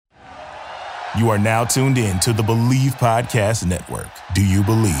You are now tuned in to the Believe Podcast Network. Do you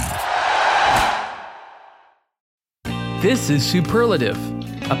believe? This is Superlative,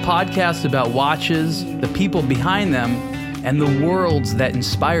 a podcast about watches, the people behind them, and the worlds that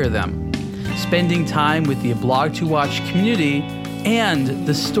inspire them. Spending time with the Blog to Watch community and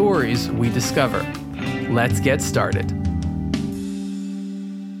the stories we discover. Let's get started.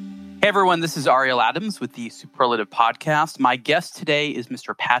 Hey everyone, this is Ariel Adams with the Superlative Podcast. My guest today is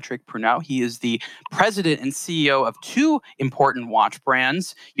Mr. Patrick Pruneau. He is the president and CEO of two important watch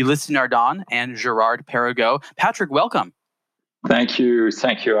brands, Ulysse Nardin and Girard-Perregaux. Patrick, welcome. Thank you,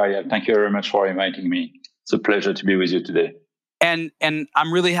 Ariel. Thank you very much for inviting me. It's a pleasure to be with you today. And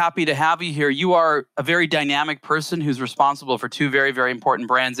I'm really happy to have you here. You are a very dynamic person who's responsible for two very, very important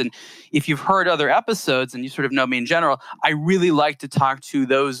brands. And if you've heard other episodes and you sort of know me in general, I really like to talk to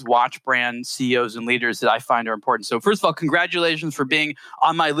those watch brand CEOs and leaders that I find are important. So first of all, congratulations for being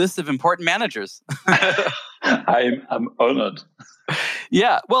on my list of important managers. I'm honored.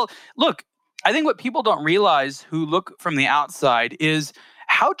 Yeah. Well, look, I think what people don't realize who look from the outside is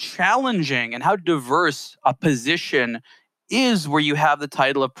how challenging and how diverse a position is where you have the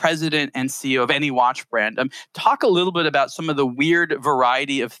title of president and CEO of any watch brand. Talk a little bit about some of the weird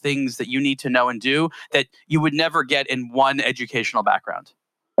variety of things that you need to know and do that you would never get in one educational background.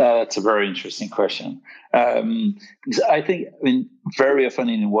 That's a very interesting question. I think, very often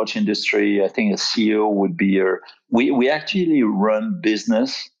in the watch industry, I think a CEO would be we actually run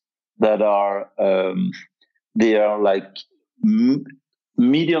business that are they are like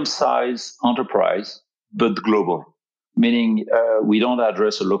medium-sized enterprise, but global. Meaning we don't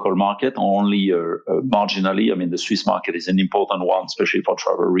address a local market, only marginally. The Swiss market is an important one, especially for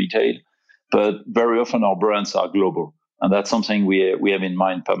travel retail. But very often our brands are global. And that's something we have in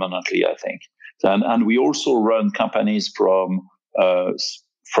mind permanently, I think. And we also run companies from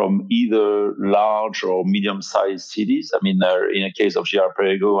either large or medium-sized cities. In the case of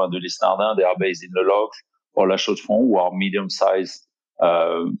Girard-Perregaux and Ulysse Nardin, they are based in Le Locle or La Chaux-de-Fonds, who are medium-sized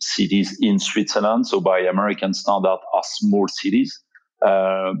cities in Switzerland, so by American standard are small cities,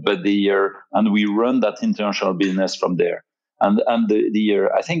 but and we run that international business from there. And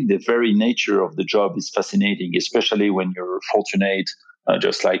I think the very nature of the job is fascinating, especially when you're fortunate,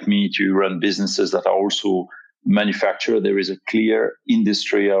 just like me, to run businesses that are also manufactured. There is a clear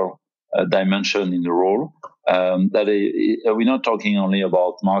industrial dimension in the role. We're not talking only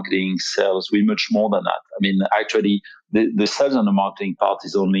about marketing, sales. We're much more than that. Actually, the sales and the marketing part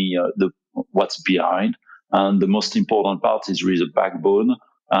is only what's behind, and the most important part is really the backbone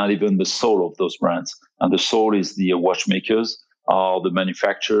and even the soul of those brands. And the soul is the watchmakers, the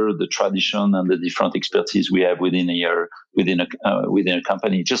manufacturer, the tradition, and the different expertise we have within a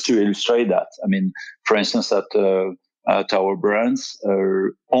company. Just to illustrate that, for instance, at our brands,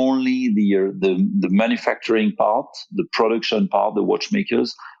 only the manufacturing part, the production part, the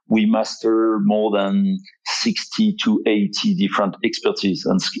watchmakers, we master more than 60 to 80 different expertise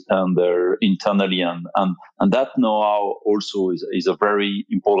and internally, and that know-how also is a very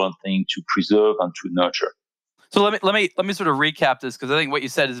important thing to preserve and to nurture. So let me sort of recap this, because I think what you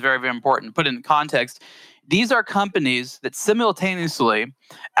said is very, very important. Put it in context. These are companies that simultaneously,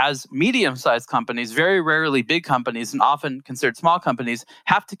 as medium-sized companies, very rarely big companies, and often considered small companies,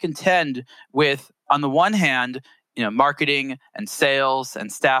 have to contend with, on the one hand, marketing and sales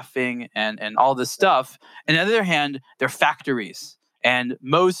and staffing and all this stuff. And on the other hand, they're factories. And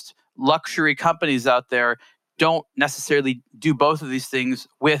most luxury companies out there don't necessarily do both of these things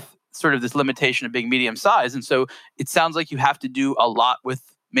with sort of this limitation of being medium size. And so it sounds like you have to do a lot with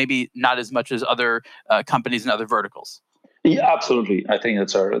maybe not as much as other companies and other verticals. Yeah, absolutely. I think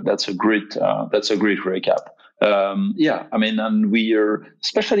that's a great recap. And we are,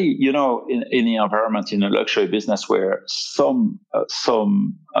 especially in the environment in a luxury business where some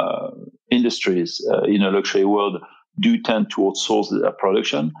industries in a luxury world do tend to outsource their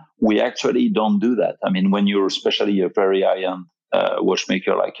production. We actually don't do that. When you're especially a very high-end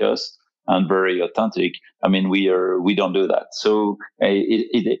watchmaker like us and very authentic, we don't do that. So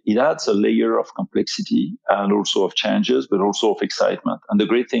it adds a layer of complexity and also of challenges, but also of excitement. And the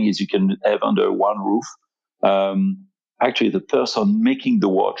great thing is you can have under one roof actually the person making the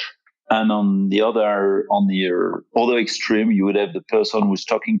watch, and on the other extreme, you would have the person who's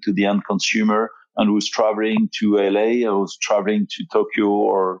talking to the end consumer and who's traveling to LA or who's traveling to Tokyo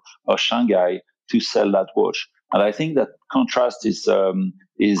or Shanghai to sell that watch. And I think that contrast is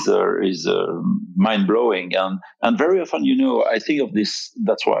mind blowing, and very often, I think of this.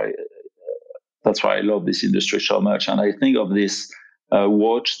 That's why I love this industry so much. And I think of this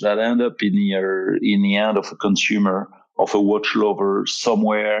watch that end up in the hand of a consumer of a watch lover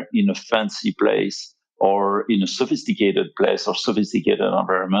somewhere in a fancy place or in a sophisticated place or sophisticated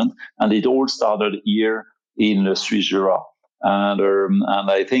environment. And it all started here in Swiss Jura. And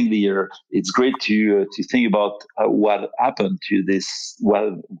I think it's great to think about what happened to this,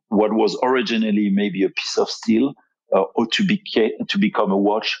 what was originally maybe a piece of steel, or to become a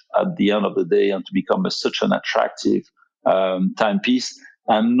watch at the end of the day, and to become such an attractive timepiece.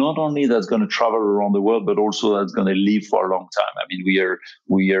 And not only that's going to travel around the world, but also that's going to live for a long time. I mean,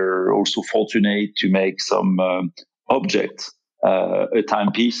 we are also fortunate to make some objects, a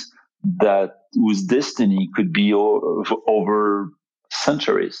timepiece whose destiny could be over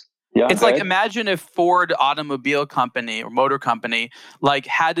centuries. Yeah, it's like, imagine if Ford Automobile Company or Motor Company like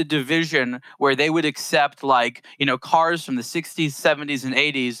had a division where they would accept cars from the 60s, 70s, and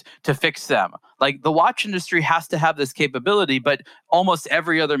 80s to fix them. Like, the watch industry has to have this capability, but almost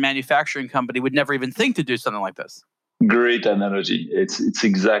every other manufacturing company would never even think to do something like this. Great analogy. It's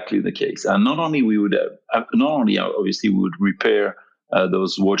exactly the case. And not only obviously we would repair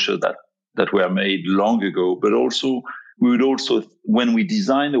those watches that were made long ago, but also we would also, when we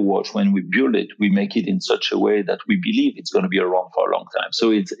design a watch, when we build it, we make it in such a way that we believe it's going to be around for a long time. So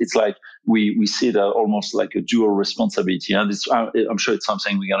it's like we see that almost like a dual responsibility, and I'm sure it's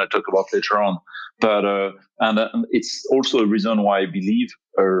something we're going to talk about later on. But and it's also a reason why I believe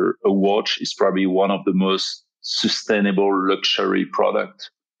a watch is probably one of the most sustainable luxury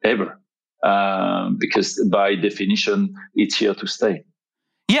product ever, because by definition, it's here to stay.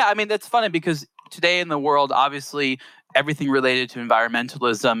 Yeah, I mean, that's funny because today in the world, obviously, everything related to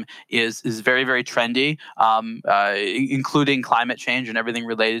environmentalism is very, very trendy, including climate change and everything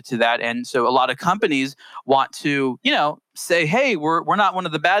related to that. And so a lot of companies want to, say, hey, we're not one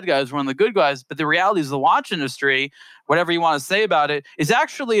of the bad guys, we're one of the good guys. But the reality is the watch industry, whatever you want to say about it, is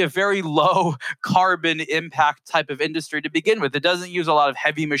actually a very low carbon impact type of industry to begin with. It doesn't use a lot of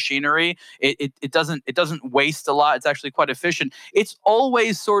heavy machinery. It doesn't waste a lot. It's actually quite efficient. It's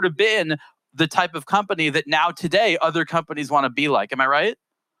always sort of been the type of company that now today other companies want to be like. Am I right?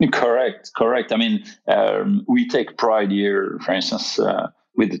 Correct. I mean, we take pride here, for instance,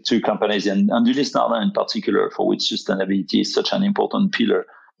 with the two companies, and Ulysse Nardin in particular, for which sustainability is such an important pillar.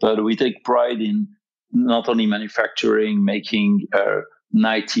 But we take pride in not only manufacturing, making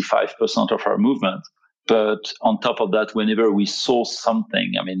 95% of our movement, but on top of that, whenever we source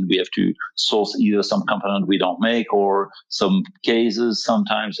something, I mean, we have to source either some component we don't make or some cases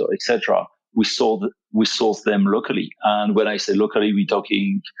sometimes, or etc. We source them locally. And when I say locally, we're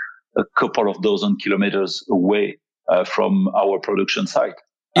talking a couple of dozen kilometers away from our production site.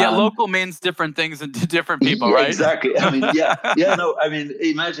 Yeah, local means different things to different people, right? Exactly. I mean, no. I mean,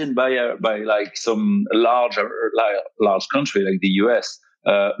 imagine by like some large country like the US,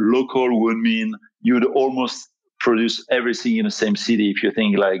 local would mean you'd almost produce everything in the same city. If you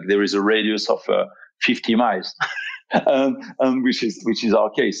think like there is a radius of 50 miles. Which is our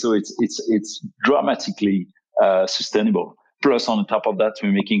case. So it's dramatically sustainable. Plus, on top of that,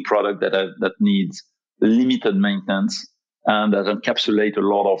 we're making product that needs limited maintenance and that encapsulate a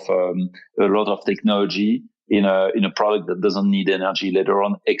lot of technology in a product that doesn't need energy later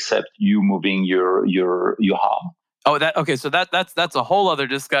on, except you moving your arm. Oh, so that's a whole other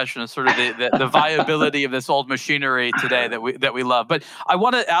discussion of sort of the viability of this old machinery today that we love. But I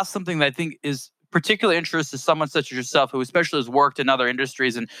want to ask something that I think is particular interest to someone such as yourself, who especially has worked in other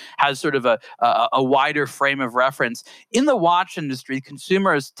industries and has sort of a wider frame of reference. In the watch industry,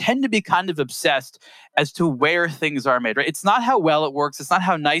 consumers tend to be kind of obsessed as to where things are made, right? It's not how well it works. It's not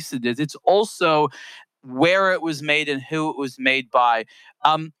how nice it is. It's also where it was made and who it was made by.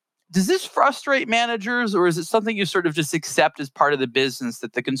 Does this frustrate managers, or is it something you sort of just accept as part of the business,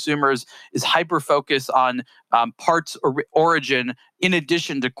 that the consumers is hyper-focused on parts or origin in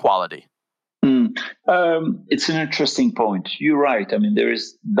addition to quality? It's an interesting point. You're right. I mean, there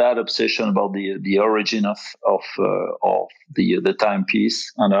is that obsession about the origin of the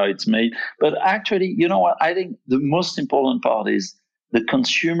timepiece and how it's made. But actually, you know what? I think the most important part is the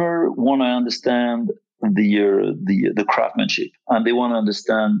consumer want to understand the craftsmanship, and they want to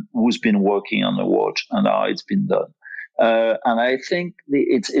understand who's been working on the watch and how it's been done. And I think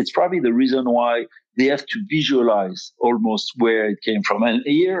it's probably the reason why they have to visualize almost where it came from. And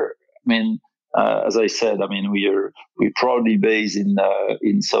here, I mean, as I said, I mean, we're proudly based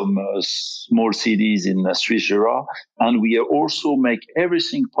in some small cities in Swiss Jura, and we also make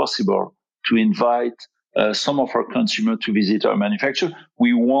everything possible to invite some of our consumers to visit our manufacturer.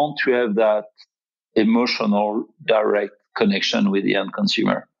 We want to have that emotional, direct connection with the end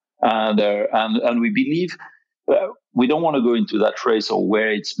consumer, and we believe we don't want to go into that race of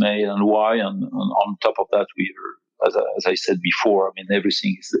where it's made and why. And on top of that, as I said before, I mean,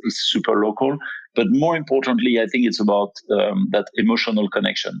 everything is super local. But more importantly, I think it's about that emotional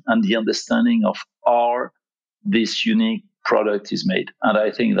connection and the understanding of how this unique product is made. And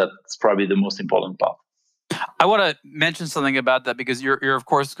I think that's probably the most important part. I want to mention something about that because you're of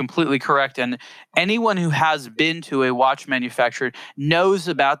course completely correct. And anyone who has been to a watch manufacturer knows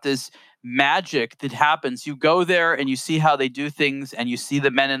about this magic that happens. You go there and you see how they do things, and you see the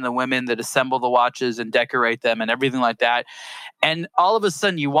men and the women that assemble the watches and decorate them and everything like that. And all of a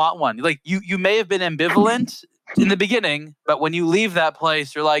sudden you want one. Like you may have been ambivalent in the beginning, but when you leave that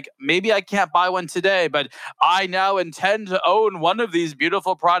place, you're like, maybe I can't buy one today, but I now intend to own one of these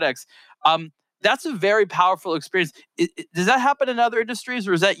beautiful products. That's a very powerful experience. Does that happen in other industries,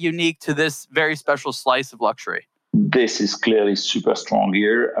 or is that unique to this very special slice of luxury? This is clearly super strong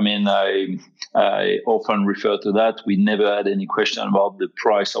here. I mean, I often refer to that. We never had any question about the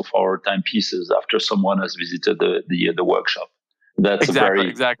price of our timepieces after someone has visited the workshop. That's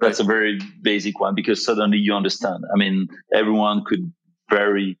exactly. That's a very basic one, because suddenly you understand. I mean, everyone could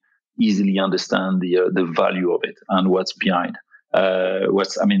very easily understand the value of it and what's behind.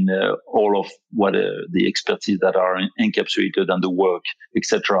 All of what the expertise that are encapsulated and the work,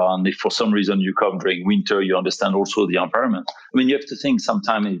 etc. And if for some reason you come during winter, you understand also the environment. I mean, you have to think.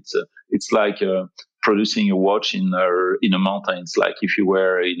 Sometimes it's like producing a watch in a mountain. It's like if you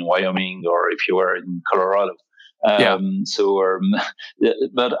were in Wyoming or if you were in Colorado. But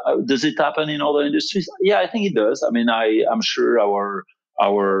does it happen in other industries? Yeah, I think it does. I mean, I'm sure our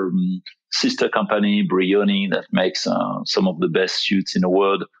sister company Brioni, that makes some of the best suits in the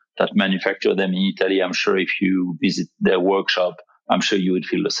world, that manufacture them in Italy. I'm sure if you visit their workshop, I'm sure you would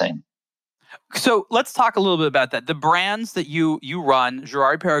feel the same. So let's talk a little bit about that. The brands that you run,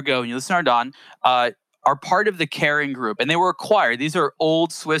 Girard-Perregaux and Ulysse Nardin, are part of the Kering Group, and they were acquired. These are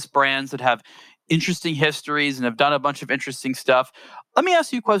old Swiss brands that have interesting histories and have done a bunch of interesting stuff. Let me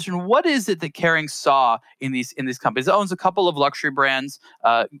ask you a question. What is it that Kering saw in these companies? It owns a couple of luxury brands.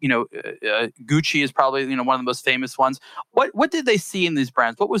 Gucci is probably one of the most famous ones. What did they see in these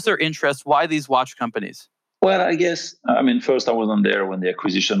brands? What was their interest? Why these watch companies? Well, I guess, I mean, first I wasn't there when the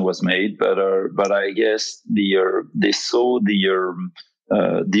acquisition was made, but I guess they saw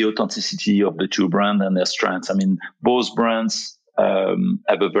the authenticity of the two brands and their strengths. I mean, both brands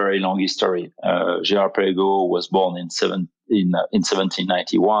have a very long history. Girard-Perregaux was born in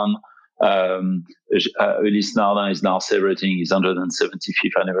 1791. Ulysse Nardin is now celebrating his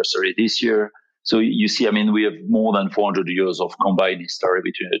 175th anniversary this year. So you see, I mean, we have more than 400 years of combined history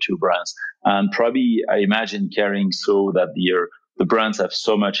between the two brands. And probably, I imagine Kering saw that the brands have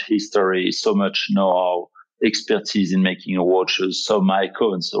so much history, so much know-how, expertise in making watches, some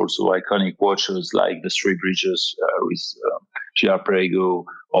icons, also iconic watches like the Three Bridges with Girard-Perregaux,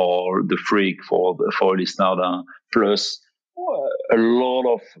 or the Freak for Ulysse Nardin, plus a lot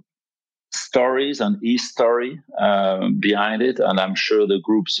of stories and history behind it. And I'm sure the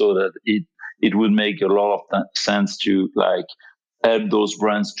group saw that it would make a lot of sense to help those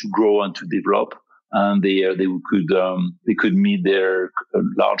brands to grow and to develop, and they could meet their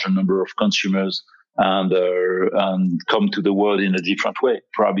larger number of consumers and come to the world in a different way,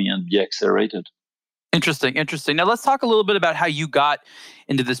 probably, and be accelerated. Interesting. Now let's talk a little bit about how you got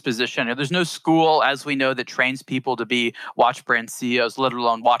into this position. There's no school, as we know, that trains people to be watch brand CEOs, let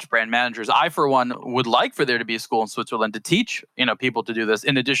alone watch brand managers. I, for one, would like for there to be a school in Switzerland to teach people to do this,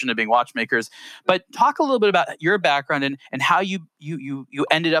 in addition to being watchmakers. But talk a little bit about your background and how you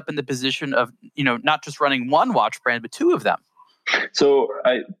ended up in the position of not just running one watch brand, but two of them. So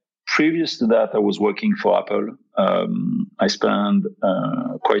previous to that, I was working for Apple. I spent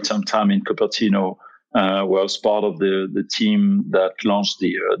quite some time in Cupertino, where I was part of the team that launched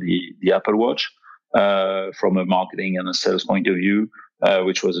the Apple Watch from a marketing and a sales point of view,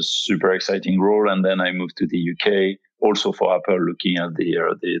 which was a super exciting role. And then I moved to the UK, also for Apple, looking at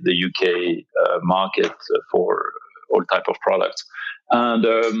the UK market for all type of products. And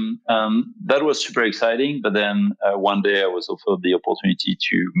that was super exciting. But then one day I was offered the opportunity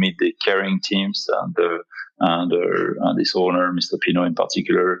to meet the Kering teams and this owner, Mr. Pinault in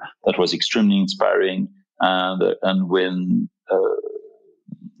particular. That was extremely inspiring. And when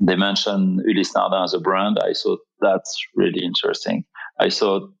they mentioned Ulysse Nardin as a brand, I thought that's really interesting. I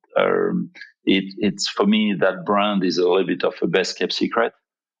thought it's for me, that brand is a little bit of a best kept secret.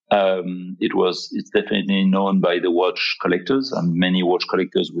 It's definitely known by the watch collectors, and many watch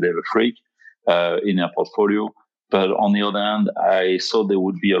collectors would have a Freak in their portfolio. But on the other hand, I thought there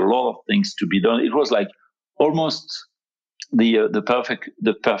would be a lot of things to be done. It was like almost the perfect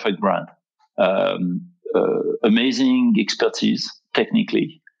brand. Amazing expertise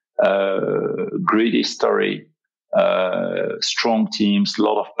technically, great history, strong teams, a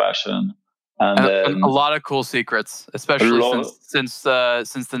lot of passion, and a lot of cool secrets, especially since the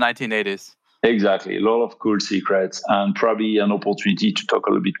 1980s. Exactly, a lot of cool secrets, and probably an opportunity to talk a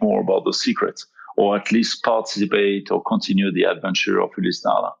little bit more about those secrets, or at least participate or continue the adventure of Ulysse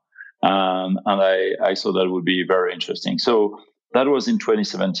Nardin. And I thought that would be very interesting. So that was in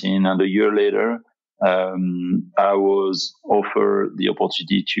 2017, and a year later, I was offered the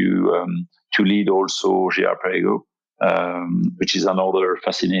opportunity to lead also Girard-Perregaux, which is another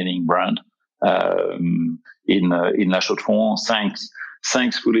fascinating brand in La Chaux-de-Fonds.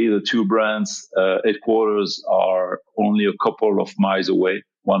 Thankfully, the two brands' headquarters are only a couple of miles away,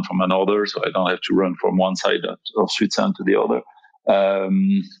 one from another, so I don't have to run from one side of Switzerland to the other.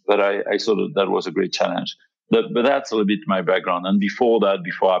 But I thought that was a great challenge. But that's a little bit my background. And before that,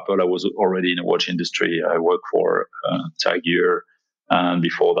 before Apple, I was already in the watch industry. I worked for Tag Heuer. And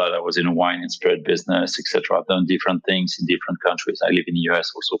before that, I was in a wine and spirit business, etc. I've done different things in different countries. I live in the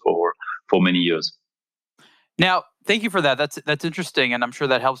US also for many years. Now, thank you for that. That's interesting, and I'm sure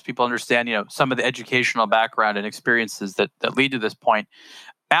that helps people understand, some of the educational background and experiences that lead to this point.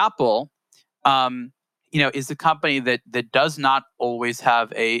 Apple, is a company that does not always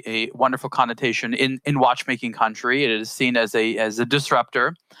have a wonderful connotation in watchmaking country. It is seen as a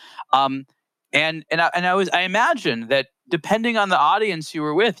disruptor, and I imagine that depending on the audience you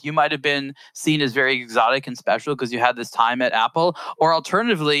were with, you might have been seen as very exotic and special because you had this time at Apple, or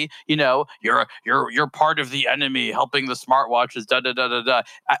alternatively, you're part of the enemy, helping the smartwatches.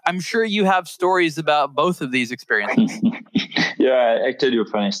 I'm sure you have stories about both of these experiences. Yeah, I tell you a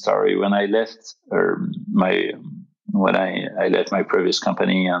funny story. When I left I left my previous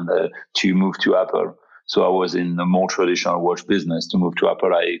company and to move to Apple, so I was in the more traditional watch business. To move to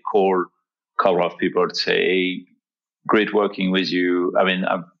Apple, I called a couple of people to say, "Hey, great working with you." I mean,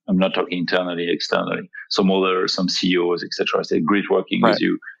 I'm not talking internally, externally. Some CEOs, etc. I said, "Great working with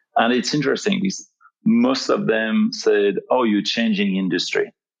you." And it's interesting because most of them said, "Oh, you're changing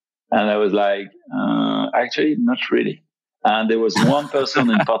industry," and I was like, "Actually, not really." And there was one person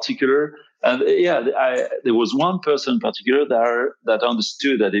in particular, and there was one person in particular that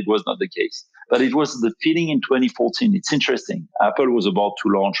understood that it was not the case. But it was the feeling in 2014. It's interesting. Apple was about to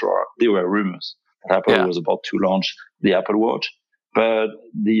launch, or there were rumors that Apple was about to launch the Apple Watch, but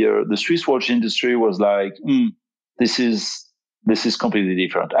the Swiss watch industry was like, this is completely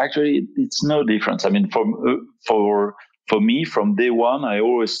different. Actually, it's no difference. I mean, for me, from day one, I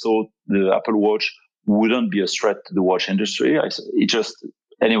always thought the Apple Watch wouldn't be a threat to the watch industry. It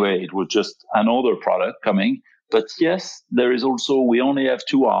was just another product coming. But yes, there is also, we only have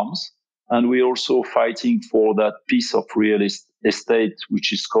two arms, and we're also fighting for that piece of real estate,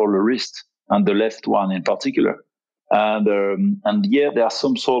 which is called a wrist, and the left one in particular. And there's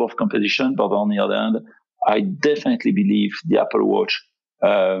some sort of competition, but on the other hand, I definitely believe the Apple Watch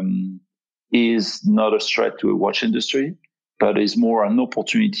is not a threat to a watch industry, but is more an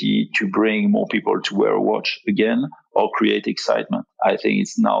opportunity to bring more people to wear a watch again or create excitement. I think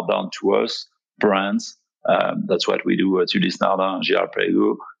it's now down to us, brands, that's what we do at Ulysse Nardin and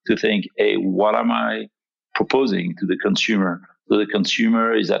Girard-Perregaux, to think, hey, what am I proposing to the consumer? So the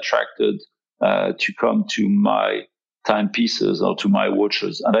consumer is attracted to come to my timepieces or to my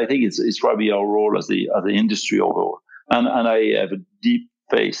watches. And I think it's probably our role as the industry overall. And I have a deep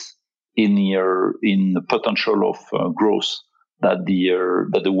faith in the potential of growth that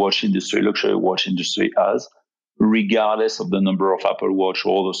the watch industry, luxury watch industry, has, regardless of the number of Apple Watch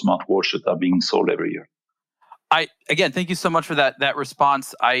or the smartwatches that are being sold every year. Again, thank you so much for that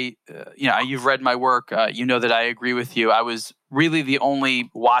response. You've read my work. You know that I agree with you. I was really the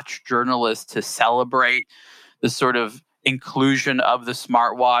only watch journalist to celebrate the sort of inclusion of the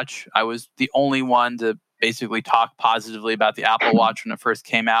smartwatch. I was the only one to basically talk positively about the Apple Watch when it first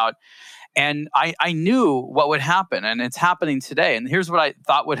came out. And I knew what would happen, and it's happening today. And here's what I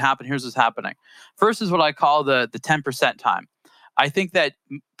thought would happen. Here's what's happening. First is what I call the 10% time. I think that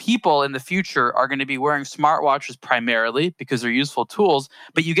people in the future are going to be wearing smartwatches primarily because they're useful tools,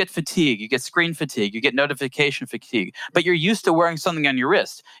 but you get fatigue, you get screen fatigue, you get notification fatigue, but you're used to wearing something on your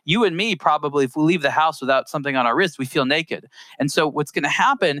wrist. You and me probably, if we leave the house without something on our wrist, we feel naked. And so what's going to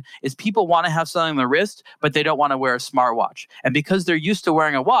happen is people want to have something on their wrist, but they don't want to wear a smartwatch. And because they're used to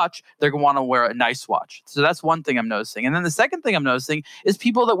wearing a watch, they're going to want to wear a nice watch. So that's one thing I'm noticing. And then the second thing I'm noticing is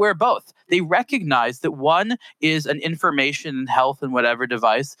people that wear both. They recognize that one is an information and health health in whatever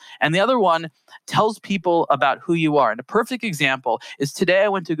device. And the other one tells people about who you are. And a perfect example is today I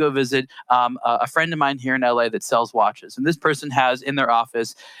went to go visit a friend of mine here in LA that sells watches. And this person has in their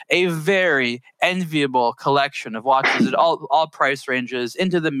office a very enviable collection of watches at all price ranges,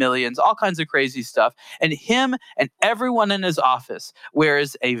 into the millions, all kinds of crazy stuff. And him and everyone in his office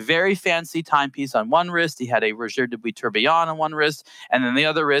wears a very fancy timepiece on one wrist. He had a Roger Dubuis Tourbillon on one wrist, and then the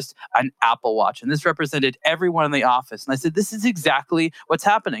other wrist, an Apple Watch. And this represented everyone in the office. And I said, this is exactly what's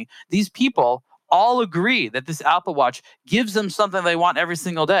happening. These people all agree that this Apple Watch gives them something they want every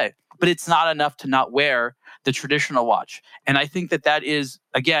single day, but it's not enough to not wear the traditional watch. And I think that is,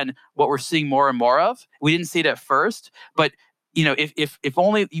 again, what we're seeing more and more of. We didn't see it at first, but if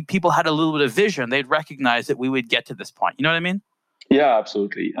only people had a little bit of vision, they'd recognize that we would get to this point. You know what I mean? Yeah,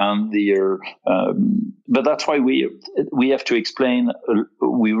 absolutely. And but that's why we have to explain.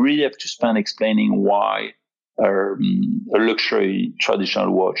 We really have to spend explaining why a luxury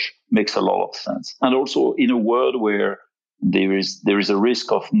traditional watch makes a lot of sense. And also in a world where there is a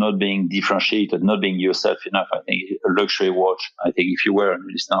risk of not being differentiated, not being yourself enough. I think a luxury watch. I think if you wear an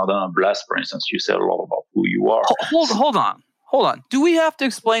Ulysse Nardin Blast, for instance, you say a lot about who you are. Hold on. Do we have to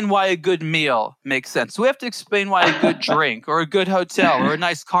explain why a good meal makes sense? Do we have to explain why a good drink or a good hotel or a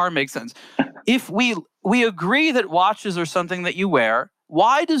nice car makes sense? If we agree that watches are something that you wear,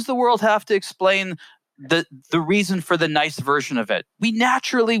 why does the world have to explain the reason for the nice version of it? We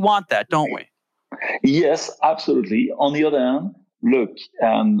naturally want that, don't we? Yes, absolutely. On the other hand, look,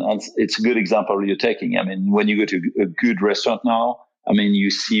 and it's a good example you're taking. I mean, when you go to a good restaurant now, I mean, you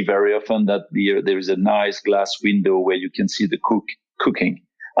see very often that there is a nice glass window where you can see the cooking,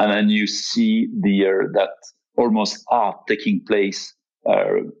 and then you see that almost art taking place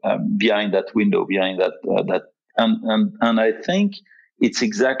behind that window, behind that, and I think it's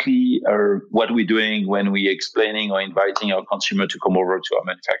exactly what we're doing when we're explaining or inviting our consumer to come over to our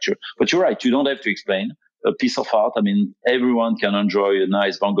manufacturer. But you're right, you don't have to explain a piece of art. I mean, everyone can enjoy a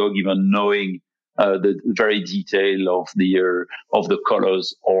nice Van Gogh, even knowing the very detail of the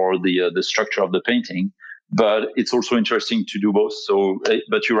colors or the structure of the painting. But it's also interesting to do both. So,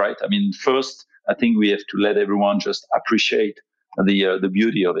 but you're right. I mean, first, I think we have to let everyone just appreciate the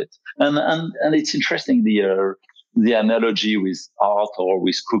beauty of it. And it's interesting the analogy with art or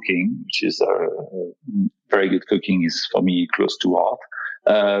with cooking, which is very good cooking is for me close to art.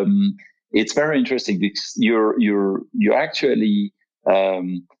 It's very interesting because you actually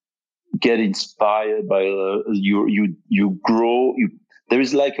get inspired by you grow. There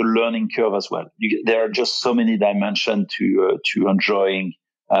is like a learning curve as well. There are just so many dimensions to enjoying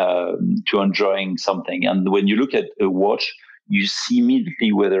something. And when you look at a watch, you see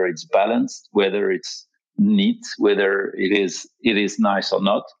immediately whether it's balanced, whether it's neat, whether it is nice or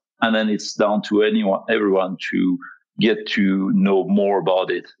not, and then it's down to everyone to get to know more about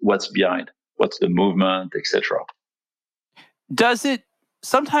it, what's behind, what's the movement, etc. Does it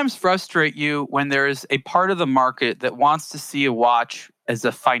sometimes frustrate you when there is a part of the market that wants to see a watch as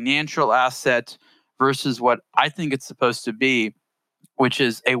a financial asset versus what I think it's supposed to be, which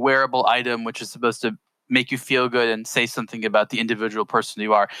is a wearable item, which is supposed to make you feel good and say something about the individual person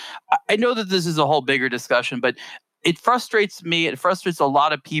you are? I know that this is a whole bigger discussion, but it frustrates me. It frustrates a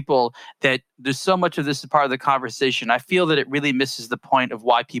lot of people that there's so much of this as part of the conversation. I feel that it really misses the point of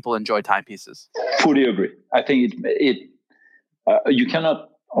why people enjoy timepieces. Fully agree. I think you cannot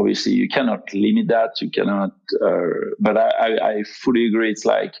limit that. You cannot, but I fully agree. It's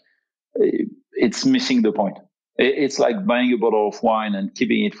like, it's missing the point. It's like buying a bottle of wine and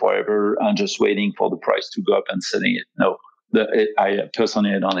keeping it forever and just waiting for the price to go up and selling it. No, I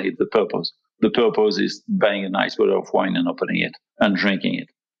personally don't hate the purpose. The purpose is buying a nice bottle of wine and opening it and drinking it,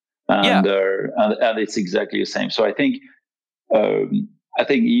 and it's exactly the same. So I think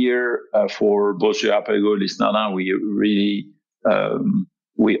here for both Girard-Perregaux and Ulysse Nardin, we really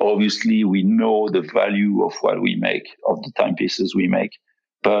we know the value of what we make, of the timepieces we make,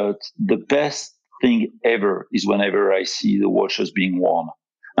 but the best thing ever is whenever I see the watches being worn.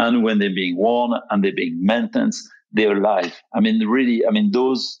 And when they're being worn and they're being maintained, they're alive. I mean,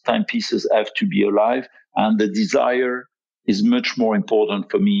 those timepieces have to be alive. And the desire is much more important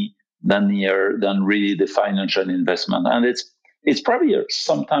for me than really the financial investment. And it's probably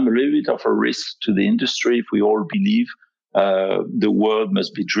sometimes a little bit of a risk to the industry if we all believe the world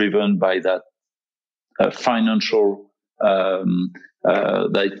must be driven by that financial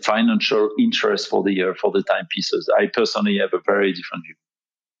interest for the timepieces. I personally have a very different view.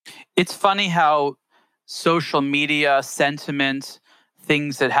 It's funny how social media sentiment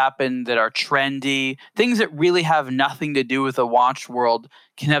things that happen that are trendy, things that really have nothing to do with the watch world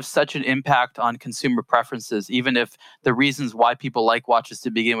can have such an impact on consumer preferences, even if the reasons why people like watches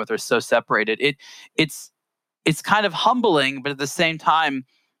to begin with are so separated. It's kind of humbling, but at the same time,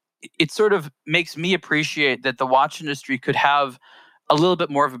 it sort of makes me appreciate that the watch industry could have a little bit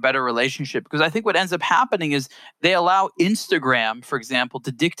more of a better relationship, because I think what ends up happening is they allow Instagram, for example,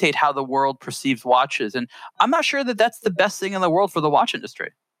 to dictate how the world perceives watches. And I'm not sure that that's the best thing in the world for the watch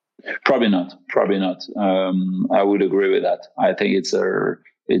industry. Probably not. I would agree with that. I think there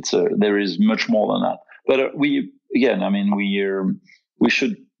is much more than that. But we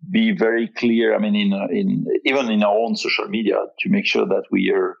should be very clear. I mean, even in our own social media, to make sure that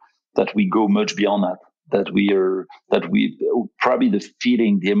we go much beyond that. That we probably the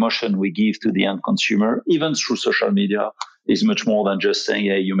feeling, the emotion we give to the end consumer, even through social media, is much more than just saying,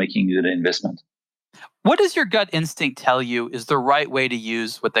 "Hey, you're making an investment." What does your gut instinct tell you is the right way to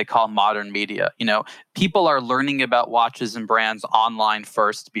use what they call modern media? People are learning about watches and brands online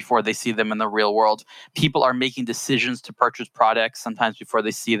first before they see them in the real world. People are making decisions to purchase products sometimes before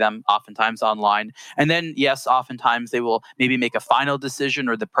they see them, oftentimes online. And then, yes, oftentimes they will maybe make a final decision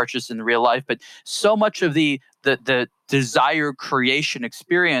or the purchase in real life. But so much of the desire creation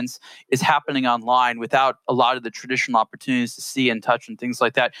experience is happening online without a lot of the traditional opportunities to see and touch and things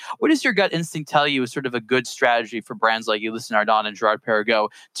like that. What does your gut instinct tell you is sort of a good strategy for brands like Ulysse Nardin and Girard-Perregaux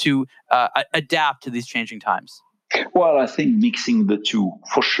to adapt to these changing times? Well, I think mixing the two,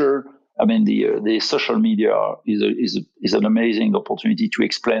 for sure. I mean, the social media is an amazing opportunity to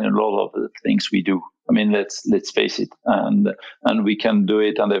explain a lot of the things we do. I mean, let's face it, and we can do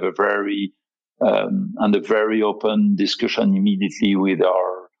it and have a very open discussion immediately with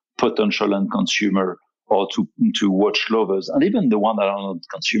our potential end consumer or to watch lovers, and even the one that are not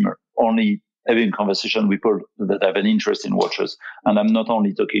consumer, only having conversation with people that have an interest in watches. And I'm not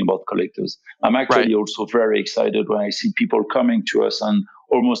only talking about collectors. I'm actually also very excited when I see people coming to us and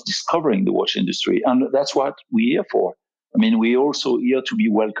almost discovering the watch industry. And that's what we're here for. I mean, we're also here to be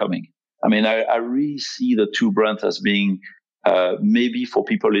welcoming. I mean, I really see the two brands as being maybe for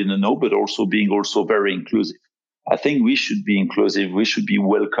people in the know, but also being very inclusive. I think we should be inclusive. We should be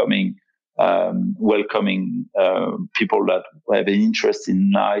welcoming people that have an interest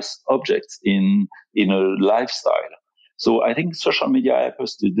in nice objects in a lifestyle. So I think social media helps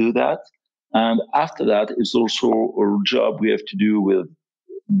us to do that. And after that, it's also a job we have to do with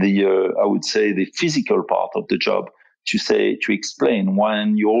I would say the physical part of the job to explain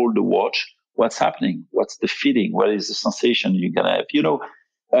when you hold the watch, what's happening, what's the feeling, what is the sensation you're gonna have.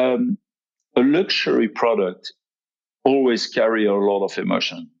 A luxury product always carry a lot of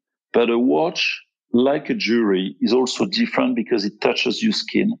emotion. But a watch, like a jewelry, is also different because it touches your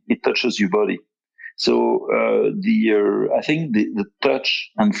skin, it touches your body. So I think the touch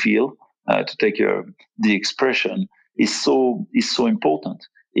and feel, to take the expression, is so important.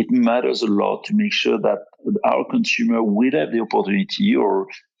 It matters a lot to make sure that our consumer will have the opportunity or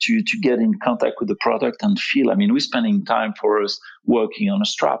to get in contact with the product and feel. I mean, we're spending time for us working on a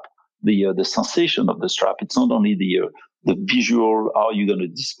strap, the sensation of the strap. It's not only the visual, how you're going to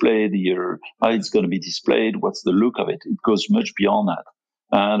display how it's going to be displayed, what's the look of it. It goes much beyond that.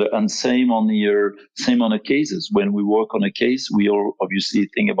 And same on the cases. When we work on a case, we all obviously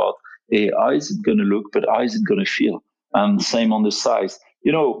think about, how is it going to look, but how is it going to feel? And same on the size.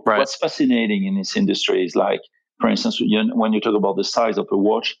 What's fascinating in this industry is, like, for instance, when you talk about the size of a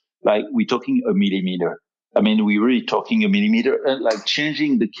watch, like, we're talking a millimeter. I mean, we're really talking a millimeter. Like,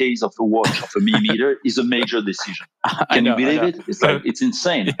 changing the case of a watch of a millimeter is a major decision. Can you believe it? It's like, it's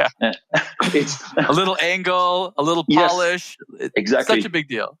insane. Yeah. It's a little angle, a little polish. Yes, exactly. Such a big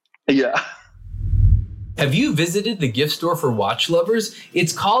deal. Yeah. Have you visited the gift store for watch lovers?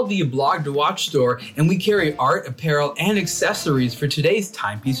 It's called the Blog to Watch store, and we carry art, apparel, and accessories for today's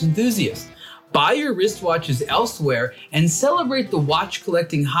timepiece enthusiast. Buy your wristwatches elsewhere and celebrate the watch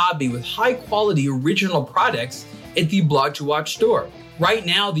collecting hobby with high-quality original products at the Blog to Watch store. Right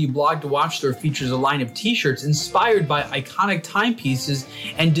now, the Blog to Watch store features a line of t-shirts inspired by iconic timepieces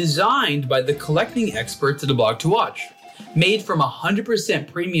and designed by the collecting experts at the Blog to Watch. Made from 100%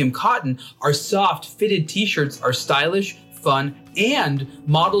 premium cotton, our soft, fitted t-shirts are stylish, fun, and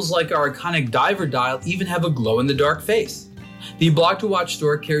models like our iconic diver dial even have a glow-in-the-dark face. The Blog to Watch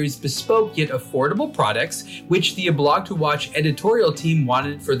store carries bespoke yet affordable products, which the Blog to Watch editorial team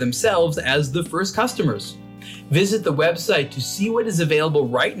wanted for themselves as the first customers. Visit the website to see what is available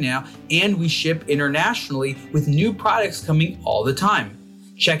right now, and we ship internationally with new products coming all the time.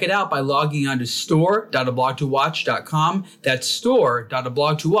 Check it out by logging on to store.ablogtowatch.com. That's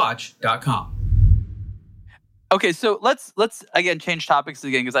store.ablogtowatch.com. Okay, so let's again change topics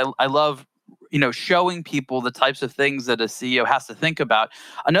again, because I love showing people the types of things that a CEO has to think about.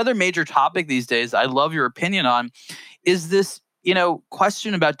 Another major topic these days, I love your opinion on, is this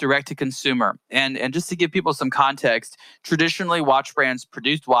question about direct to consumer. And just to give people some context, traditionally watch brands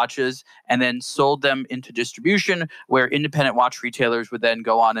produced watches and then sold them into distribution, where independent watch retailers would then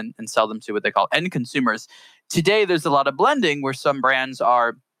go on and sell them to what they call end consumers. Today, there's a lot of blending where some brands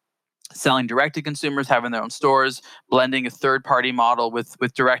are selling direct to consumers, having their own stores, blending a third-party model with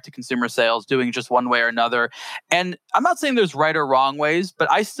direct to consumer sales, doing just one way or another. And I'm not saying there's right or wrong ways,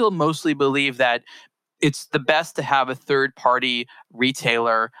 but I still mostly believe that it's the best to have a third-party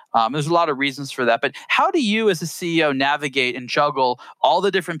retailer. There's a lot of reasons for that. But how do you as a CEO navigate and juggle all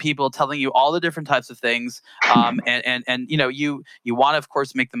the different people telling you all the different types of things? And you want to, of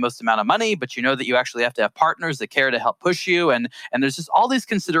course, make the most amount of money, but you know that you actually have to have partners that care to help push you. And there's just all these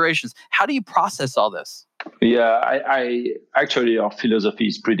considerations. How do you process all this? Yeah, I actually, our philosophy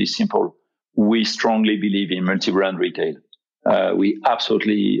is pretty simple. We strongly believe in multi-brand retail. We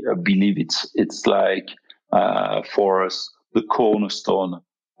absolutely believe it's like for us the cornerstone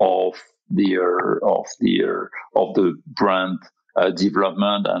of the brand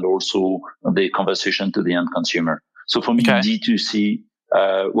development and also the conversation to the end consumer. So for me, D2C,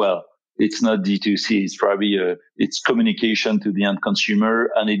 it's not D2C. It's probably it's communication to the end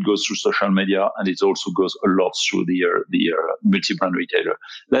consumer, and it goes through social media, and it also goes a lot through the multi-brand retailer.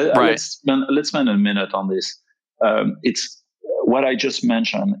 Let's spend a minute on this. It's what I just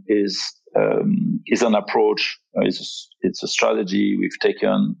mentioned is an approach. It's a strategy we've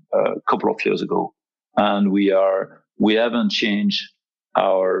taken a couple of years ago, and we haven't changed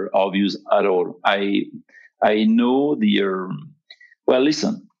our views at all. I know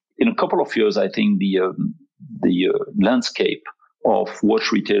listen. In a couple of years, I think the landscape of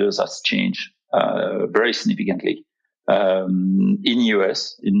watch retailers has changed very significantly. In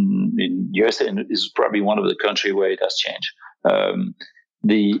US, in USA is probably one of the countries where it has changed.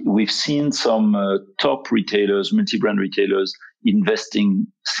 We've seen some top retailers, multi-brand retailers, investing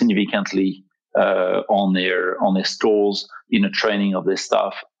significantly on their stores, in the training of their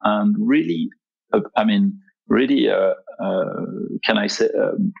staff, and really, can I say,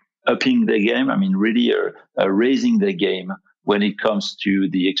 upping their game? Really raising their game when it comes to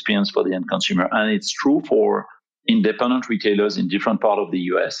the experience for the end consumer. And it's true for independent retailers in different parts of the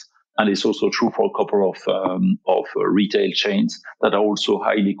US. And it's also true for a couple of retail chains that are also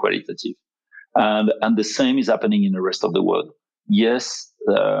highly qualitative. And the same is happening in the rest of the world. Yes,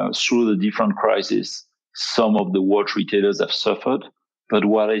 through the different crises, some of the watch retailers have suffered. But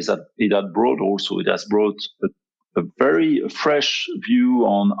what is that it has brought also? It has brought a very fresh view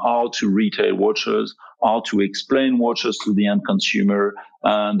on how to retail watches, how to explain watches to the end consumer,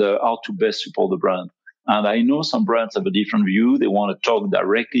 and how to best support the brand. And I know some brands have a different view. They want to talk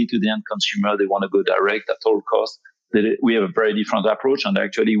directly to the end consumer. They want to go direct at all costs. We have a very different approach. And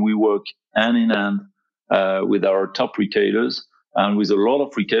actually, we work hand in hand with our top retailers and with a lot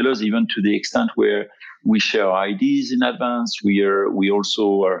of retailers, even to the extent where we share IDs in advance. We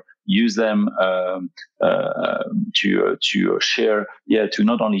also use them to share, to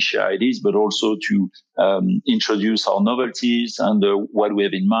not only share IDs, but also to introduce our novelties and what we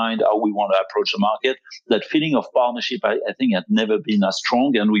have in mind, how we want to approach the market. That feeling of partnership, I think, had never been as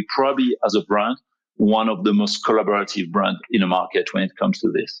strong. And we probably, as a brand, one of the most collaborative brands in the market when it comes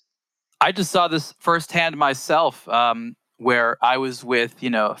to this. I just saw this firsthand myself, where I was with,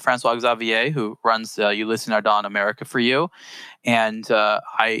 Francois Xavier, who runs Ulysse Nardin America for you. And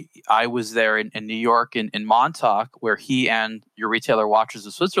I was there in New York, in Montauk, where he and your retailer Watches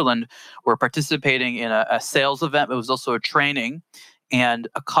of Switzerland were participating in a sales event. It was also a training. And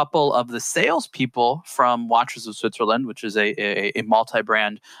a couple of the salespeople from Watches of Switzerland, which is a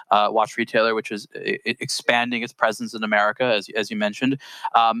multi-brand watch retailer, which is expanding its presence in America, as you mentioned,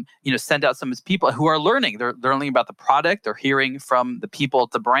 sent out some of its people who are learning. They're learning about the product. They're hearing from the people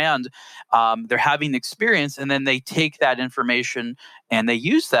at the brand. They're having the experience, and then they take that information and they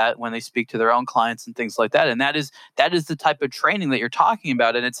use that when they speak to their own clients and things like that. And that is the type of training that you're talking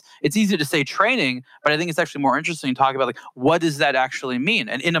about. And it's easy to say training, but I think it's actually more interesting to talk about, like, what does that actually mean?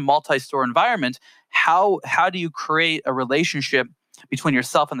 And in a multi-store environment, how do you create a relationship between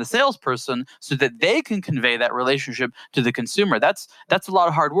yourself and the salesperson so that they can convey that relationship to the consumer? That's a lot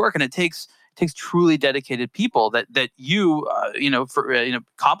of hard work, and it takes truly dedicated people that you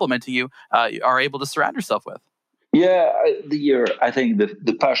complimenting you are able to surround yourself with. Yeah, I think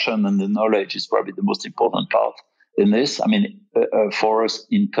the passion and the knowledge is probably the most important part in this. For us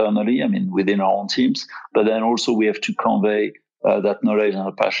internally, within our own teams, but then also we have to convey that knowledge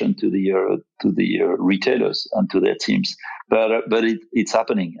and passion to the retailers and to their teams. But it's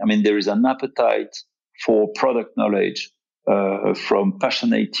happening. I mean, there is an appetite for product knowledge from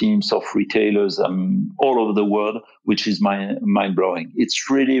passionate teams of retailers all over the world, which is mind blowing. It's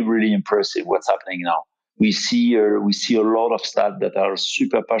really, really impressive what's happening now. We see a lot of staff that are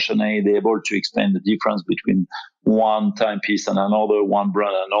super passionate. They're able to explain the difference between one timepiece and another, one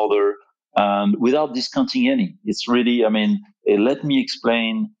brand and another, and without discounting any. It's really, I mean, let me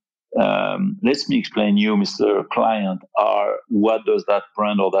explain you, Mr. Client, what does that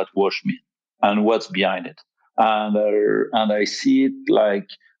brand or that watch mean and what's behind it. And I see it like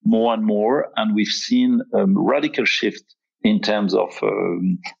more and more, and we've seen a radical shift in terms of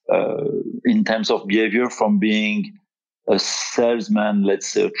behavior from being a salesman, let's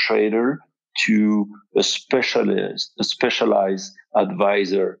say a trader, to a specialized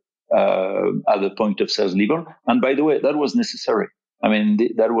advisor at the point of sales level. And by the way, that was necessary. I mean,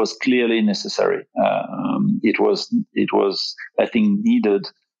 that was clearly necessary. It was, I think, needed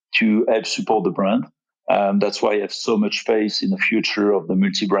to help support the brand. That's why I have so much faith in the future of the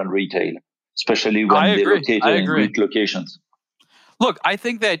multi-brand retail, especially when they're located in great locations. Look, I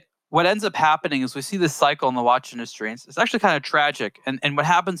think that what ends up happening is we see this cycle in the watch industry. And it's actually kind of tragic. And what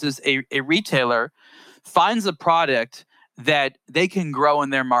happens is a retailer finds a product that they can grow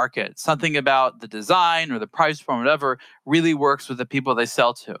in their market. Something about the design or the price point, whatever, really works with the people they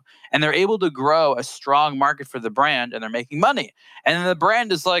sell to. And they're able to grow a strong market for the brand, and they're making money. And then the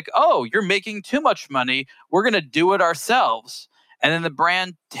brand is like, oh, you're making too much money. We're going to do it ourselves. And then the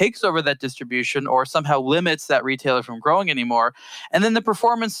brand takes over that distribution or somehow limits that retailer from growing anymore. And then the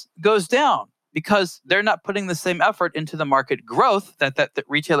performance goes down because they're not putting the same effort into the market growth that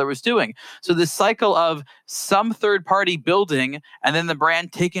retailer was doing. So this cycle of some third party building and then the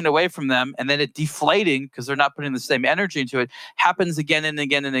brand taking it away from them and then it deflating because they're not putting the same energy into it happens again and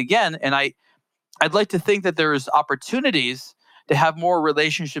again and again. And I'd like to think that there's opportunities to have more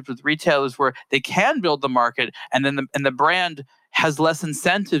relationships with retailers where they can build the market and then the brand has less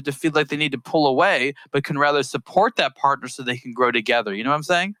incentive to feel like they need to pull away, but can rather support that partner so they can grow together. You know what I'm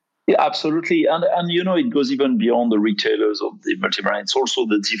saying? Yeah, absolutely. And it goes even beyond the retailers of the multi-brand. It's also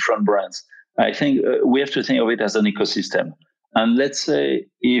the different brands. I think we have to think of it as an ecosystem. And let's say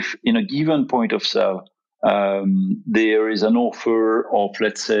if in a given point of sale, there is an offer of,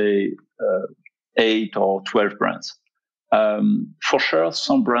 let's say, 8 or 12 brands. For sure,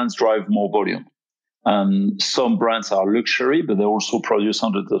 some brands drive more volume. Some brands are luxury, but they also produce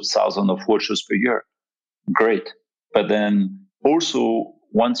hundreds of thousands of watches per year. Great. But then also,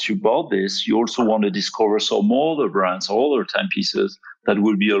 once you bought this, you also want to discover some other brands or other timepieces that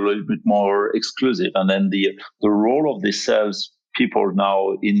will be a little bit more exclusive. And then the role of the sales people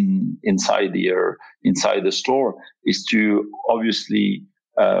now inside the store is to obviously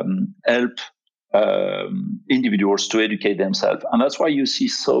help individuals to educate themselves. And that's why you see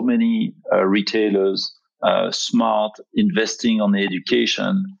so many retailers smart investing on the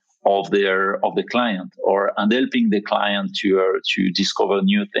education of the client and helping the client to discover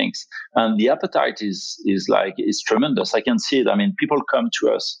new things. And the appetite is tremendous. I can see it. I mean, people come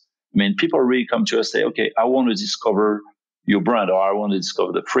to us. I mean, people really come to us, say, okay, I want to discover your brand, or I want to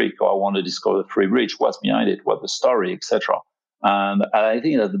discover the Freak, or I want to discover the Free Bridge. What's behind it? What's the story, etc. And I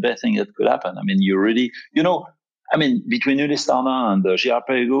think that's the best thing that could happen. I mean, you really, between Ulysse Nardin and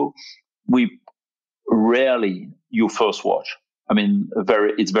Girard-Perregaux, we rarely your first watch. I mean,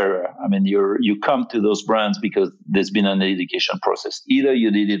 it's very rare. I mean, you come to those brands because there's been an education process. Either you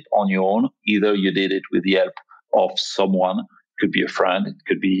did it on your own, either you did it with the help of someone. It could be a friend,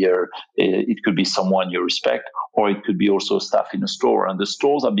 it could be someone you respect, or it could be also staff in a store. And the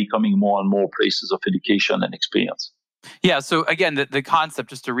stores are becoming more and more places of education and experience. Yeah. So again, the concept,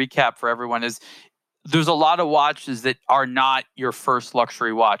 just to recap for everyone, is there's a lot of watches that are not your first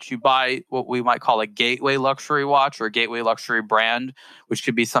luxury watch. You buy what we might call a gateway luxury watch or a gateway luxury brand, which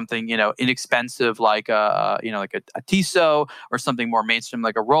could be something, inexpensive like a Tissot, or something more mainstream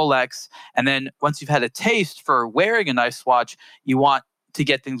like a Rolex. And then once you've had a taste for wearing a nice watch, you want to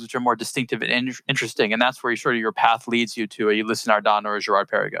get things which are more distinctive and interesting. And that's where your path leads you to a Ulysse Nardin or a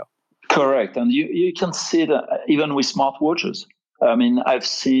Girard-Perregaux. Correct. And you can see that even with smartwatches. I mean, I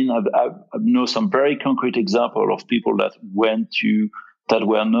know some very concrete example of people that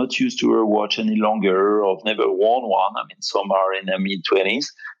were not used to a watch any longer or never worn one. I mean, some are in their mid-20s,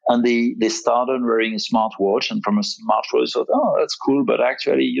 and they started wearing a smartwatch, and from a smartwatch, they thought, oh, that's cool, but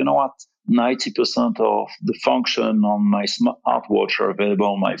actually, you know what? 90% of the function on my smartwatch are available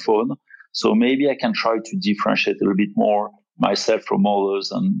on my phone. So maybe I can try to differentiate a little bit more myself from others,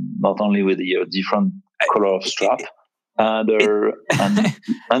 and not only with the different color of strap. And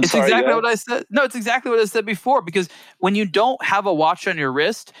it's sorry, exactly what I said. No, it's exactly what I said before. Because when you don't have a watch on your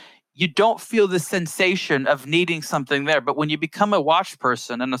wrist, you don't feel the sensation of needing something there. But when you become a watch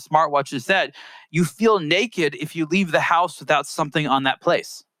person, and a smartwatch is that, you feel naked if you leave the house without something on that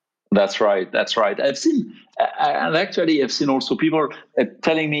place. That's right. I've seen also people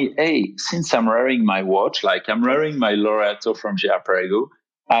telling me, hey, since I'm wearing my watch, like I'm wearing my Loretto from Girard-Perregaux,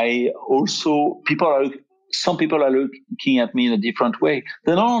 some people are looking at me in a different way.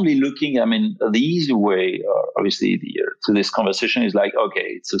 They're not only looking, the easy way, obviously, to this conversation is like, okay,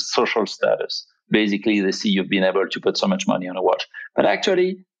 it's a social status. Basically, they see you've been able to put so much money on a watch. But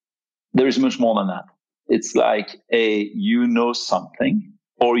actually, there is much more than that. It's like, you know something,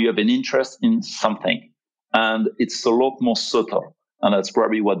 or you have an interest in something. And it's a lot more subtle. And that's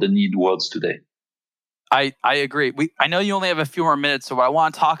probably what the need was today. I agree. I know you only have a few more minutes, so what I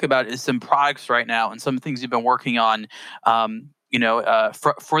want to talk about is some products right now and some things you've been working on,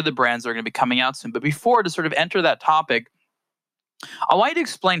 for the brands that are going to be coming out soon. But before, to sort of enter that topic, I want you to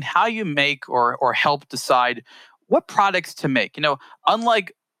explain how you make or help decide what products to make.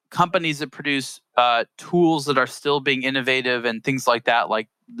 Unlike companies that produce tools that are still being innovative and things like that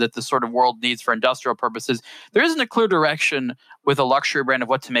the sort of world needs for industrial purposes, there isn't a clear direction with a luxury brand of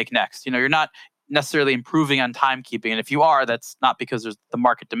what to make next. You're not necessarily improving on timekeeping, and if you are, that's not because the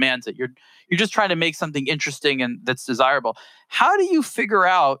market demands it. You're just trying to make something interesting and that's desirable. How do you figure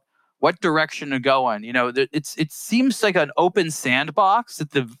out what direction to go in? It seems like an open sandbox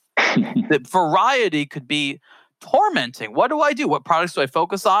that the variety could be tormenting. What do I do? What products do I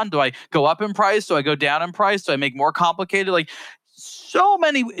focus on? Do I go up in price? Do I go down in price? Do I make more complicated? Like, so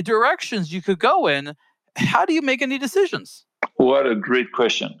many directions you could go in. How do you make any decisions? What a great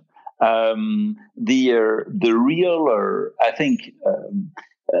question. The real, I think,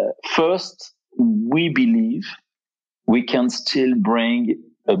 first, we believe we can still bring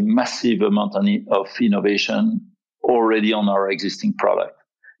a massive amount of innovation already on our existing product.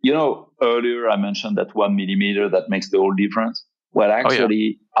 Earlier I mentioned that 1 millimeter that makes the whole difference. Well,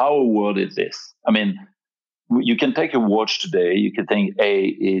 actually, our world is this. You can take a watch today, you can think,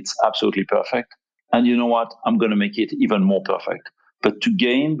 hey, it's absolutely perfect. And you know what? I'm going to make it even more perfect. But to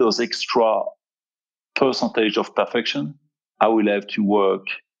gain those extra percentage of perfection, we will have to work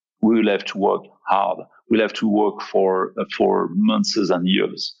hard. We'll have to work for months and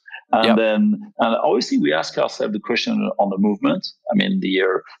years. And obviously we ask ourselves the question on the movement.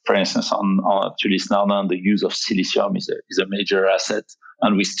 For instance, on Ulysse Nardin, the use of silicium is a major asset,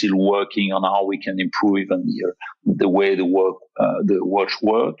 and we're still working on how we can improve even the way the watch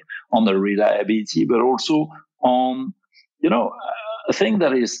work, on the reliability, but also on a thing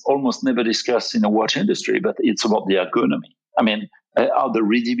that is almost never discussed in the watch industry, but it's about the ergonomy. The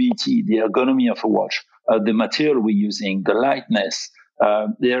readability, the ergonomy of a watch, the material we're using, the lightness.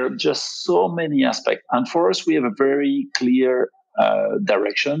 There are just so many aspects. And for us, we have a very clear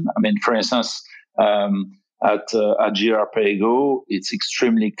direction. For instance, at Girard-Perregaux, it's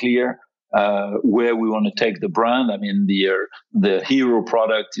extremely clear where we want to take the brand. The hero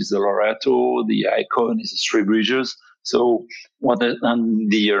product is the Loretto, the icon is the Three Bridges. So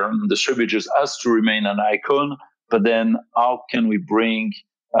the Three Bridges has to remain an icon, but then how can we bring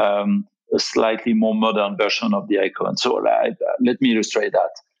a slightly more modern version of the icon? So let me illustrate that.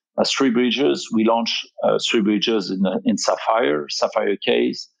 Three Bridges, we launched Three Bridges in sapphire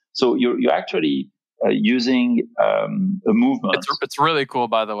case. So you're actually using a movement. It's really cool,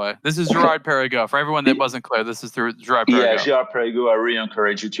 by the way. This is Girard-Perregaux. For everyone that wasn't clear, this is through Girard-Perregaux. Yeah, Girard-Perregaux. I really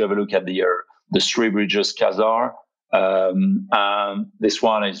encourage you to have a look at the Three Bridges Quasar. And this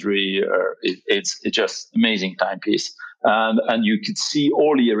one is really it's just amazing timepiece, and you could see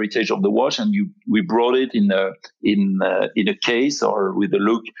all the heritage of the watch, and we brought it in a case or with a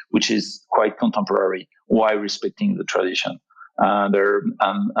look which is quite contemporary, while respecting the tradition.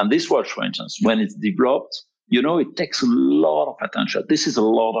 And this watch, for instance, when it's developed, it takes a lot of attention. This is a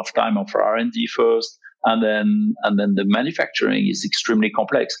lot of time of R&D first. And then the manufacturing is extremely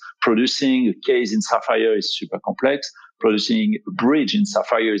complex. Producing a case in sapphire is super complex. Producing a bridge in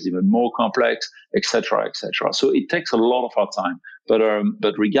sapphire is even more complex, etc., etc. So it takes a lot of our time.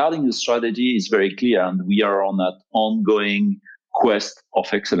 But regarding the strategy, it's very clear, and we are on that ongoing quest of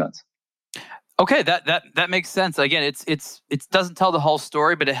excellence. Okay, that makes sense. Again, it doesn't tell the whole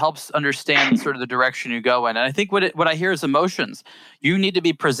story, but it helps understand sort of the direction you go in. And I think what I hear is emotions. You need to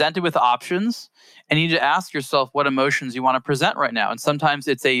be presented with options, and you need to ask yourself what emotions you want to present right now. And sometimes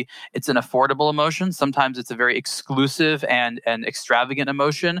it's an affordable emotion. Sometimes it's a very exclusive and extravagant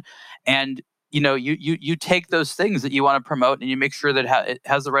emotion. And you take those things that you want to promote and you make sure that it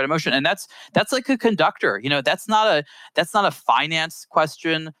has the right emotion. And that's like a conductor. That's not a finance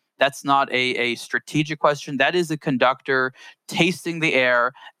question. That's not a strategic question. That is a conductor tasting the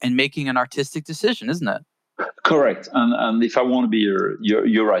air and making an artistic decision, isn't it? Correct. And if I want to be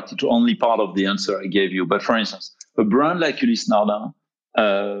you're right. It's only part of the answer I gave you. But for instance, a brand like Ulysse Nardin,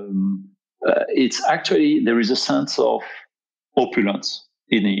 it's actually, there is a sense of opulence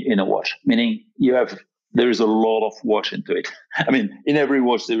in a watch, meaning there is a lot of watch into it. I mean, in every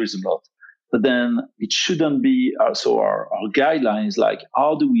watch there is a lot, but then it shouldn't be. So our guideline is like,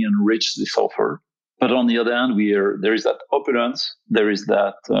 how do we enrich this offer? But on the other hand, there is that opulence, there is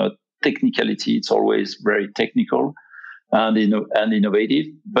that technicality. It's always very technical and innovative.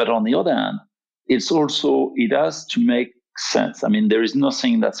 But on the other hand, it has to make sense. I mean, there is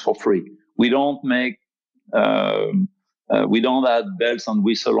nothing that's for free. We don't make. We don't add bells and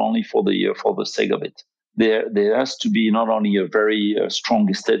whistle only for the sake of it. There has to be not only a very strong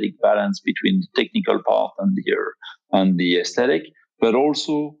aesthetic balance between the technical part and the aesthetic, but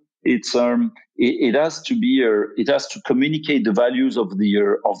also it has to communicate the values of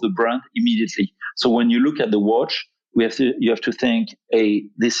the brand immediately. So when you look at the watch, you have to think, hey,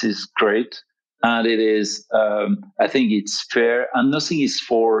 this is great, and it is. I think it's fair, and nothing is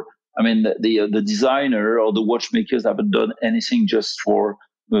for. I mean, the designer or the watchmakers haven't done anything just for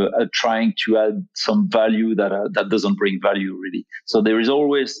trying to add some value that doesn't bring value, really. So there is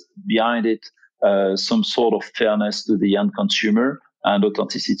always behind it some sort of fairness to the end consumer and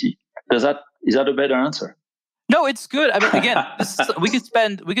authenticity. Is that a better answer? No, it's good. I mean, again, we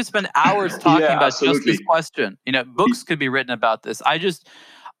could spend hours talking about absolutely. Just this question. Books could be written about this.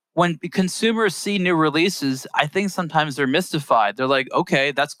 When consumers see new releases, I think sometimes they're mystified. They're like,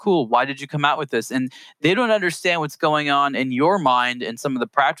 okay, that's cool. Why did you come out with this? And they don't understand what's going on in your mind and some of the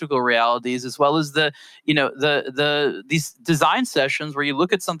practical realities, as well as these design sessions where you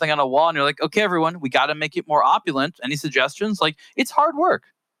look at something on a wall and you're like, okay, everyone, we got to make it more opulent. Any suggestions? Like, it's hard work.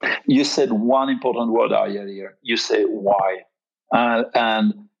 You said one important word, Ariel, here. You say why.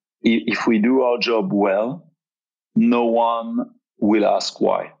 And if we do our job well, no one will ask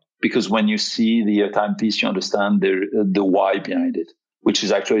why. Because when you see the timepiece, you understand the why behind it, which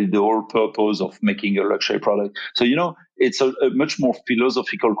is actually the whole purpose of making a luxury product. So, it's a much more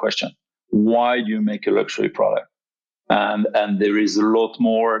philosophical question. Why do you make a luxury product? And there is a lot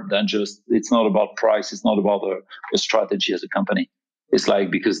more than just, it's not about price. It's not about a strategy as a company. It's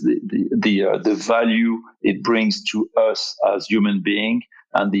like, because the value it brings to us as human beings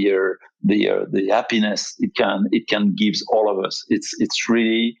and the happiness it can give all of us. It's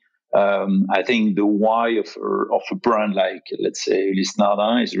really, I think the why of a brand like, let's say, Ulysse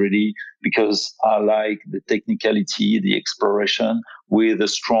Nardin is really because I like the technicality, the exploration with a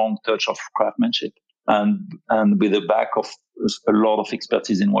strong touch of craftsmanship and with the back of a lot of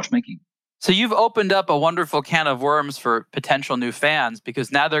expertise in watchmaking. So you've opened up a wonderful can of worms for potential new fans,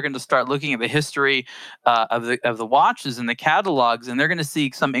 because now they're going to start looking at the history of the watches and the catalogs, and they're going to see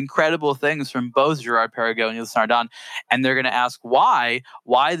some incredible things from both Girard-Perregaux and Ulysse Nardin, and they're going to ask why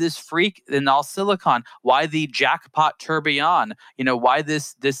this freak in all silicon, why the jackpot tourbillon, why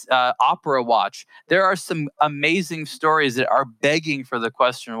this opera watch. There are some amazing stories that are begging for the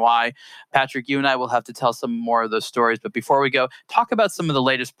question why. Patrick, you and I will have to tell some more of those stories, but before we go, talk about some of the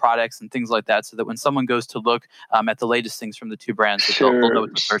latest products and things like that, so that when someone goes to look at the latest things from the two brands, they'll know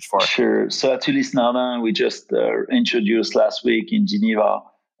what to search for. Sure. So at Ulysse Nardin, we just introduced last week in Geneva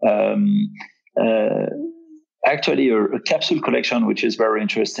actually a capsule collection, which is very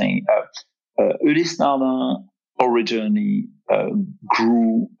interesting. Ulysse Nardin originally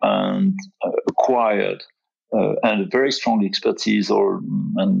grew and acquired and a very strong expertise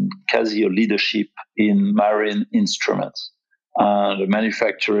and quasi a leadership in marine instruments and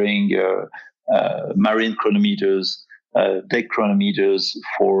manufacturing marine chronometers, deck chronometers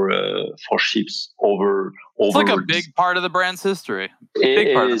for ships over. It's like a big part of the brand's history.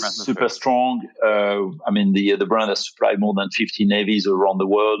 It is super strong. I mean, the brand has supplied more than 50 navies around the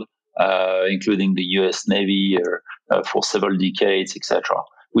world, including the U.S. Navy for several decades, etc.,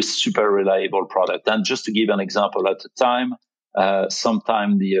 with super reliable product. And just to give an example, at the time,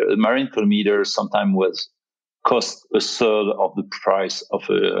 sometime the marine chronometer sometime cost a third of the price of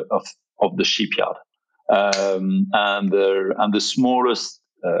the shipyard, and the smallest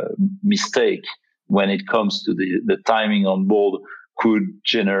mistake when it comes to the timing on board could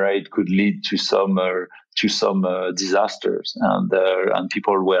lead to some disasters, and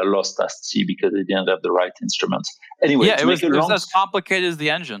people were lost at sea because they didn't have the right instruments. Anyway, it was as complicated as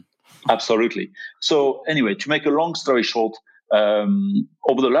the engine. Absolutely. So anyway, to make a long story short,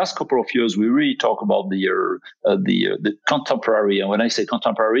 over the last couple of years, we really talk about the contemporary. And when I say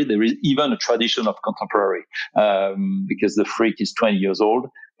contemporary, there is even a tradition of contemporary, because the Freak is 20 years old,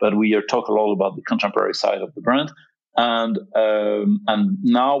 but we talk a lot about the contemporary side of the brand. And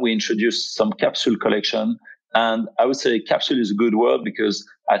now we introduced some capsule collection. And I would say capsule is a good word, because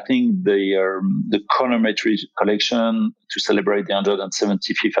I think the chronometry collection to celebrate the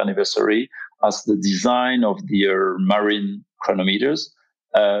 175th anniversary has the design of the marine chronometers.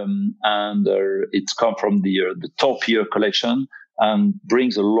 And it's come from the top year collection and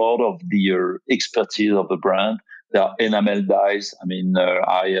brings a lot of the expertise of the brand. There are enamel dies. I mean,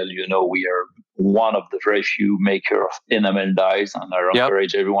 Ariel, we are one of the very few maker of enamel dies, and I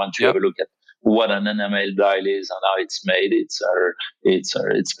encourage everyone to have a look at what an enamel dial is and how it's made. It's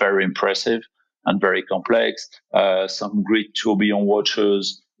very impressive and very complex. Some great tourbillon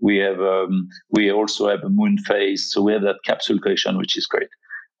watches. We also have a moon phase. So we have that capsule collection, which is great.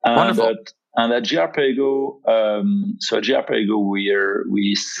 Wonderful. And at GR Perregaux,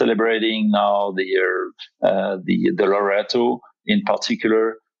 we're celebrating now the Laureato in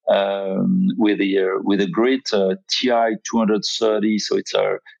particular, with a great TI 230. So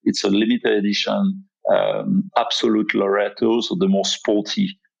it's a limited edition absolute Laureato, so the more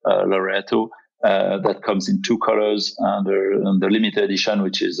sporty Laureato that comes in two colors, and the limited edition,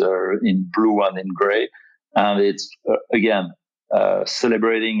 which is in blue and in gray, and it's again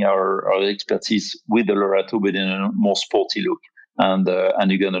celebrating our expertise with the Laureato, but in a more sporty look, and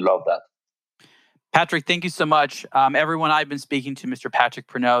you're gonna love that. Patrick, thank you so much. Everyone, I've been speaking to Mr. Patrick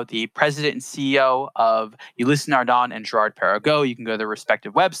Prunot, the president and CEO of Ulysse Nardin and Girard Perregaux. You can go to their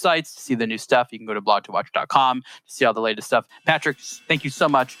respective websites to see the new stuff. You can go to blog2watch.com to see all the latest stuff. Patrick, thank you so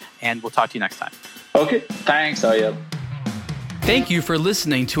much, and we'll talk to you next time. Okay, thanks, Ariel. Thank you for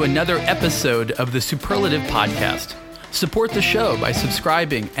listening to another episode of the Superlative Podcast. Support the show by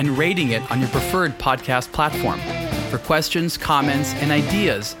subscribing and rating it on your preferred podcast platform. For questions, comments, and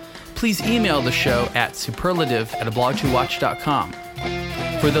ideas, please email the show at superlative@ablog2watch.com.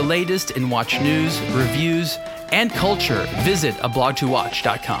 For the latest in watch news, reviews, and culture, visit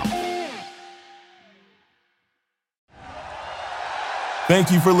ablog2watch.com.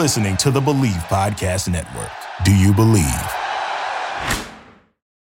 Thank you for listening to the Believe Podcast Network. Do you believe?